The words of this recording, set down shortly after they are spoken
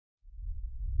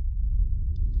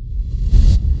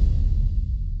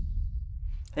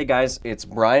Hey guys, it's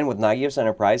Brian with Nagios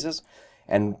Enterprises,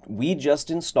 and we just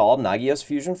installed Nagios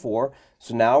Fusion 4,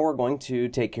 so now we're going to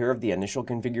take care of the initial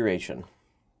configuration.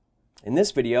 In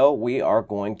this video, we are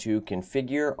going to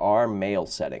configure our mail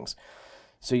settings.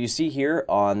 So you see here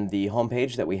on the home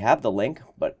page that we have the link,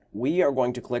 but we are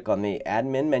going to click on the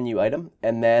admin menu item,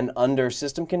 and then under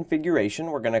system configuration,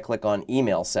 we're going to click on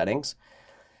email settings.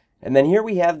 And then here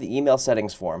we have the email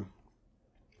settings form.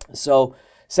 So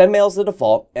SendMail is the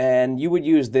default, and you would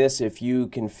use this if you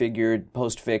configured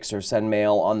postfix or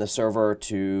SendMail on the server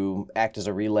to act as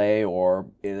a relay or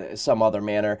in some other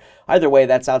manner. Either way,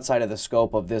 that's outside of the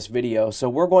scope of this video. So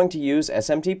we're going to use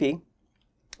SMTP,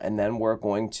 and then we're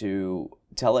going to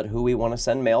tell it who we want to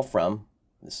send mail from.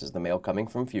 This is the mail coming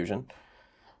from Fusion.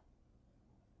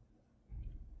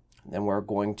 Then we're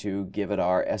going to give it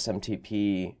our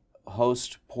SMTP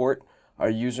host port, our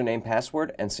username,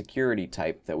 password, and security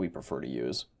type that we prefer to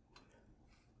use.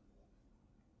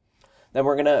 Then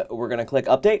we're gonna click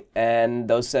update, and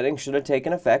those settings should have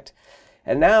taken effect.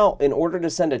 And now, in order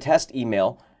to send a test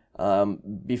email,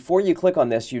 before you click on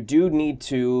this, you do need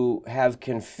to have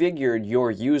configured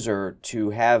your user to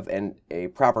have a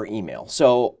proper email.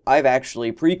 So I've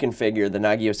actually pre-configured the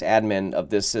Nagios admin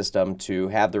of this system to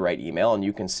have the right email, and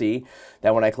you can see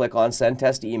that when I click on send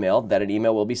test email, that an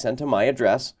email will be sent to my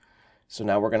address. So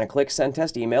now we're going to click Send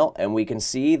Test Email, and we can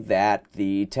see that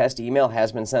the test email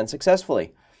has been sent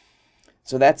successfully.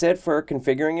 So that's it for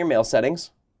configuring your mail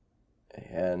settings.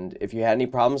 And if you had any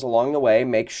problems along the way,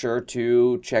 make sure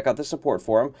to check out the support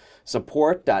forum,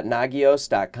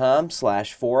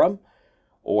 support.nagios.com/forum,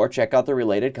 or check out the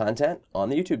related content on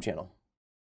the YouTube channel.